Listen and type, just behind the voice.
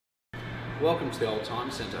Welcome to the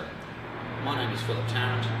Oldtimer Centre. My name is Philip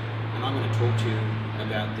Tarrant and I'm going to talk to you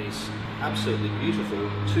about this absolutely beautiful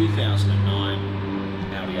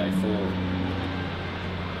 2009 Audi A4.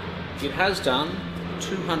 It has done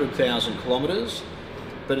 200,000 kilometres,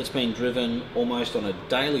 but it's been driven almost on a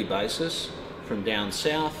daily basis from down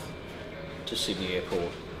south to Sydney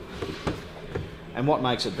Airport. And what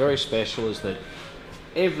makes it very special is that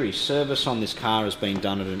every service on this car has been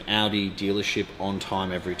done at an Audi dealership on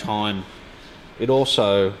time every time. It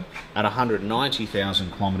also, at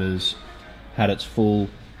 190,000 kilometres, had its full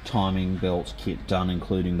timing belt kit done,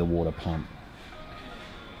 including the water pump.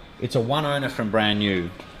 It's a one owner from brand new.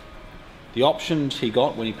 The options he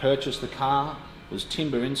got when he purchased the car was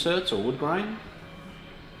timber inserts or wood grain,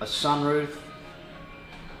 a sunroof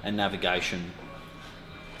and navigation.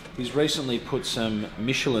 He's recently put some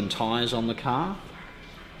Michelin tyres on the car,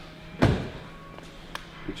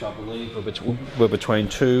 which I believe were between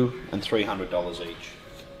 $200 and $300 each.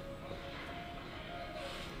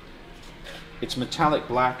 It's metallic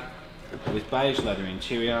black with beige leather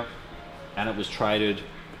interior, and it was traded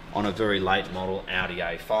on a very late model Audi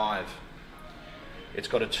A4. It's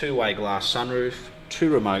got a two-way glass sunroof,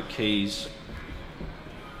 2 remote keys,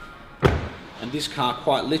 and this car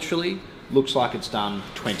quite literally looks like it's done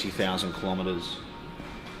 20,000 kilometres.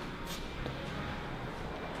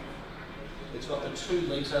 It's got a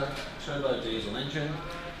 2-litre turbo diesel engine,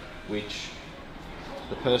 which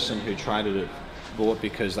the person who traded it bought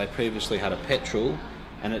because they previously had a petrol,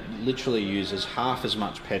 and it literally uses half as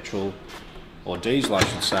much petrol, or diesel I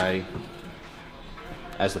should say,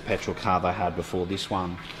 as the petrol car they had before this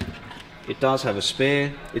one. It does have a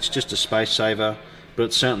spare. It's just a space saver, but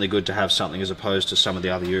it's certainly good to have something as opposed to some of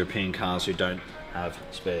the other European cars who don't have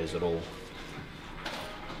spares at all.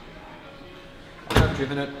 I've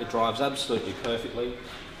driven it, it drives absolutely perfectly.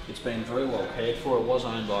 It's been very well cared for. It was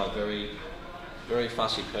owned by a very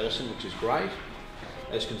fussy person, which is great.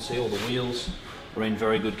 As you can see, all the wheels are in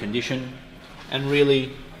very good condition, and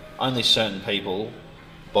really only certain people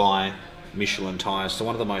buy Michelin tyres. So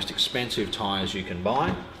one of the most expensive tyres you can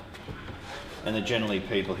buy, and they're generally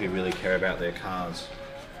people who really care about their cars.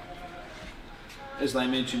 As they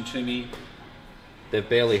mentioned to me, they've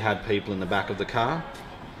barely had people in the back of the car.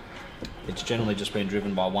 It's generally just been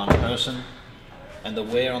driven by one person, and the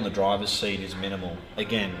wear on the driver's seat is minimal.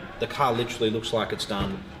 Again, the car literally looks like it's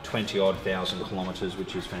done 20-odd thousand kilometres,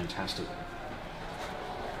 which is fantastic.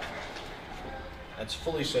 It's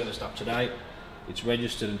fully serviced up to date. It's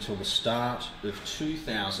registered until the start of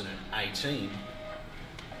 2018,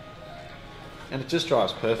 and it just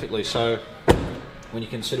drives perfectly. So when you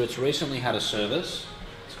consider it's recently had a service,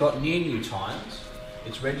 it's got near new tyres,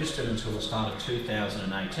 it's registered until the start of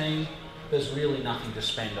 2018, there's really nothing to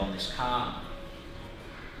spend on this car.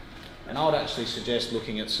 And I would actually suggest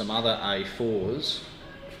looking at some other A4s,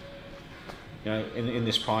 you know, in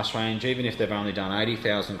this price range, even if they've only done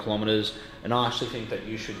 80,000 kilometres, and I actually think that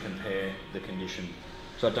you should compare the condition.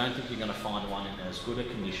 So I don't think you're going to find one in as good a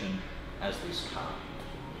condition as this car.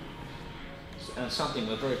 And it's something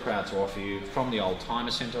we're very proud to offer you from the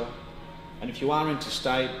Oldtimer Centre. And if you are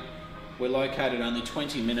interstate, we're located only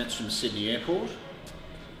 20 minutes from Sydney Airport.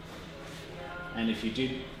 And if you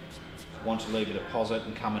did want to leave a deposit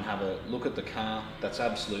and come and have a look at the car, that's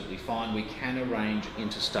absolutely fine. We can arrange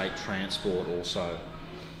interstate transport also.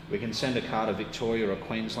 We can send a car to Victoria or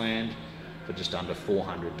Queensland for just under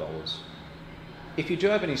 $400. If you do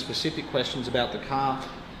have any specific questions about the car,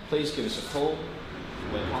 please give us a call.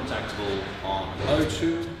 We're contactable on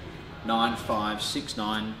 02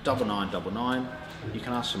 9569 9999. You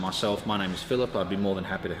can ask for myself. My name is Philip. I'd be more than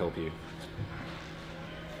happy to help you.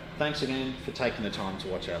 Thanks again for taking the time to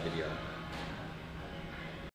watch our video.